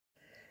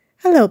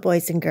Hello,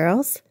 boys and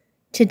girls.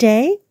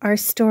 Today our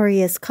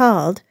story is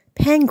called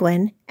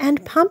Penguin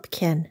and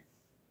Pumpkin.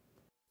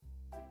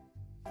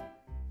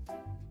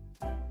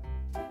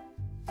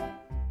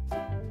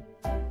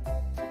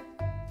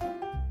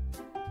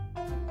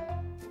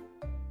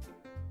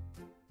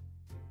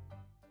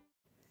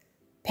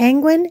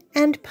 Penguin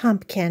and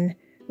Pumpkin,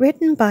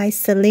 written by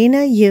Salina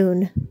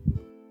Yoon.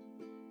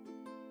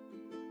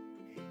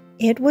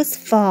 It was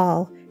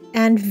fall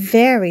and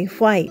very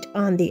white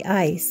on the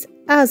ice,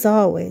 as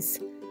always,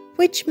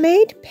 which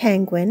made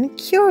Penguin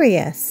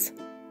curious.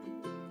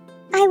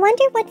 I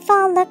wonder what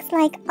fall looks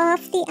like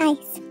off the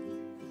ice.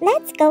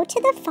 Let's go to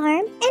the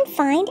farm and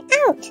find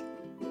out.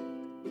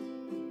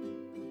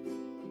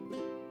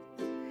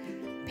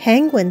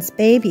 Penguin's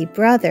baby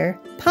brother,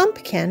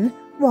 Pumpkin,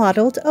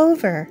 waddled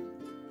over.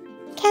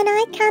 Can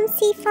I come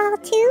see fall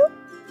too?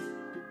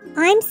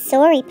 I'm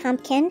sorry,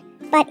 Pumpkin,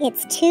 but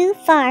it's too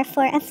far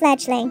for a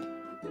fledgling.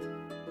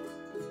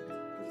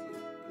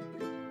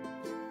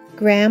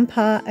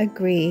 Grandpa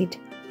agreed.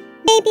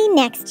 Maybe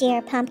next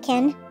year,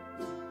 Pumpkin.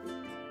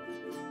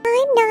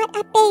 I'm not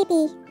a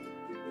baby.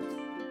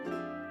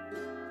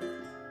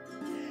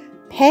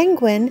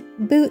 Penguin,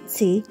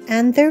 Bootsy,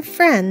 and their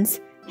friends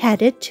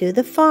headed to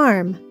the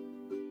farm.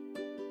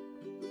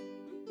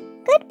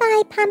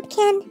 Goodbye,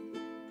 Pumpkin.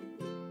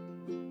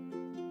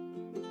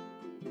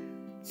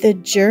 The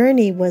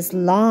journey was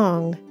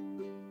long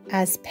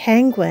as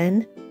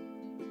Penguin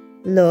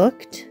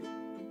looked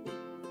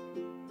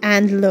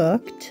and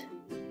looked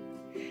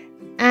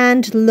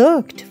and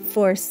looked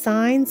for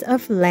signs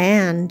of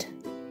land.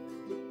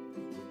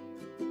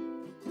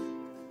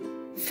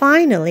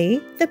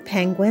 Finally, the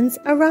penguins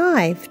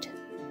arrived.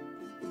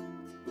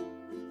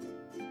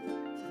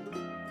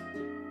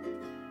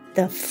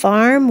 The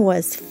farm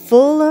was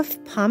full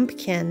of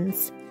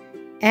pumpkins.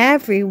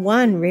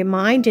 Everyone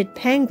reminded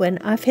Penguin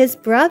of his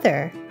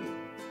brother.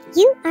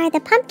 You are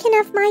the pumpkin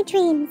of my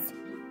dreams.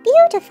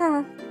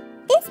 Beautiful.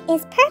 This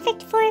is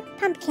perfect for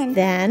Pumpkin.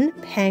 Then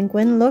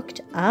Penguin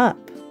looked up.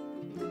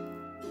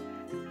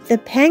 The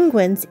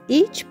penguins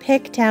each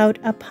picked out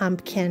a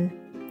pumpkin.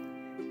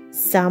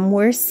 Some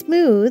were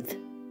smooth,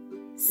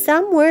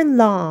 some were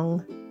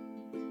long,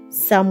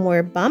 some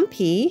were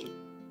bumpy,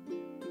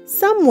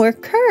 some were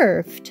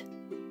curved.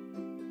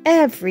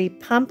 Every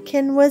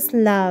pumpkin was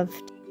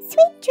loved.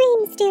 Sweet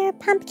dreams, dear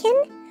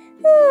Pumpkin.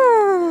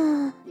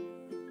 Oh.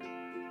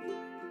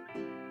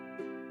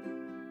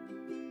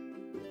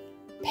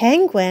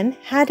 Penguin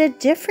had a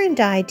different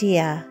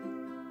idea.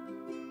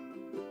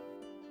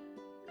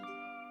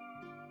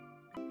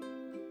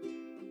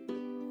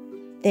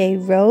 They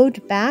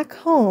rode back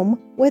home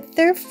with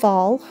their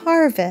fall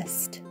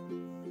harvest.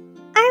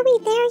 Are we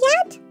there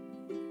yet?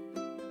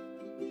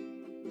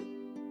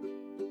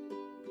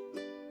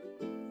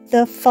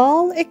 The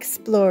fall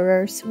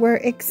explorers were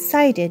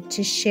excited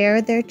to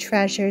share their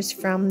treasures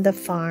from the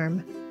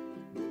farm.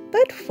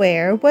 But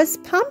where was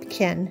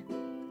Pumpkin?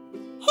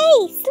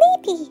 Hey,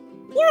 Sleepy,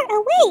 you're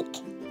awake.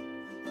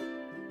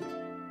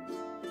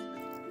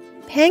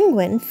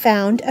 Penguin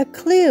found a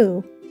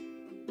clue.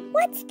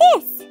 What's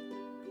this?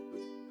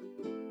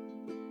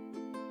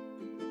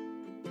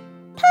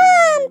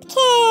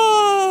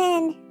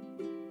 Pumpkin!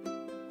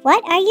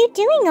 What are you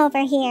doing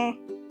over here?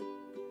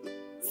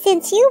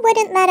 Since you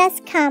wouldn't let us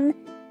come,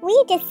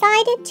 we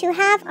decided to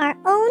have our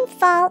own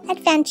fall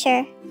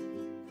adventure.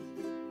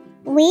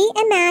 We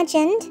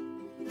imagined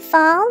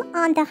fall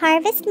on the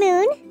harvest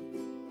moon,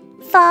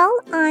 fall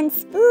on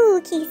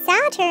spooky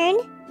Saturn,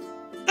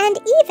 and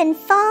even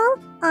fall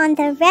on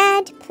the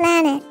red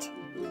planet.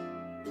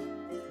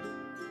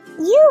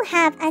 You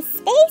have a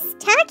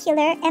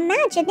space-tacular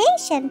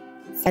imagination,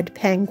 said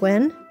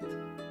Penguin.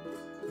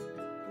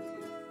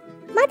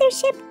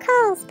 Mothership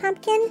calls,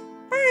 Pumpkin.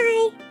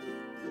 Bye.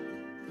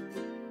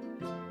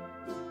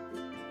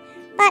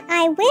 But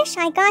I wish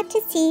I got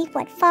to see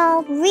what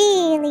fall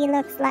really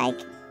looks like.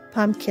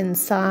 Pumpkin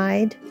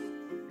sighed.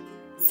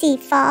 See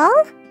fall?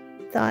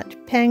 Thought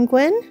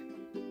Penguin.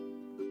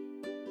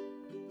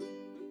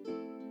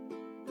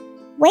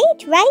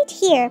 Wait right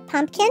here,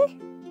 Pumpkin.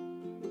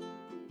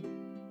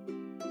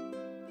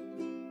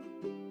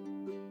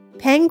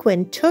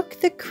 Penguin took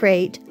the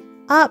crate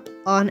up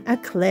on a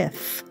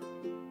cliff.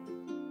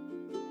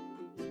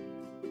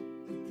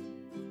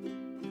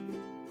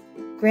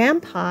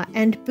 Grandpa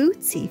and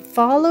Bootsy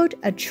followed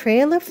a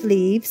trail of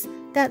leaves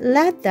that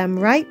led them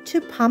right to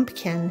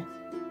Pumpkin.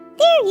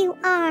 There you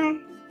are.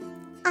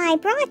 I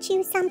brought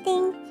you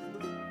something.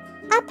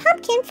 A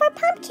pumpkin for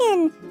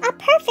Pumpkin. A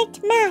perfect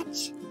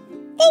match.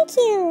 Thank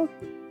you.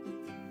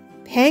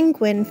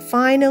 Penguin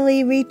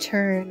finally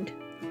returned.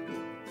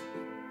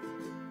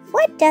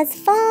 What does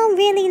fall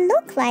really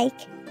look like?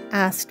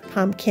 Asked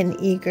Pumpkin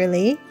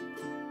eagerly.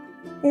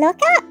 Look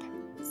up,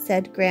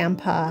 said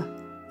Grandpa.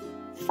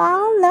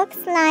 Fall looks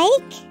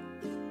like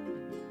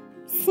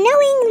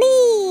snowing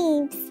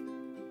leaves.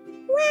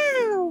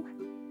 Wow!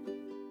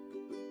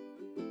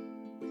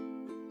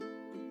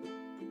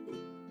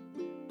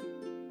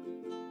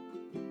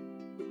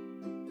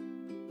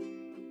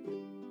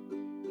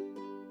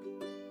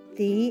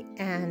 The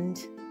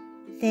end.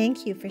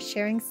 Thank you for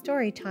sharing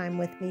story time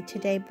with me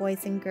today,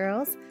 boys and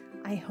girls.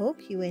 I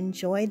hope you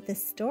enjoyed the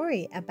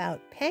story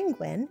about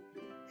Penguin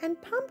and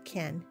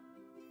Pumpkin.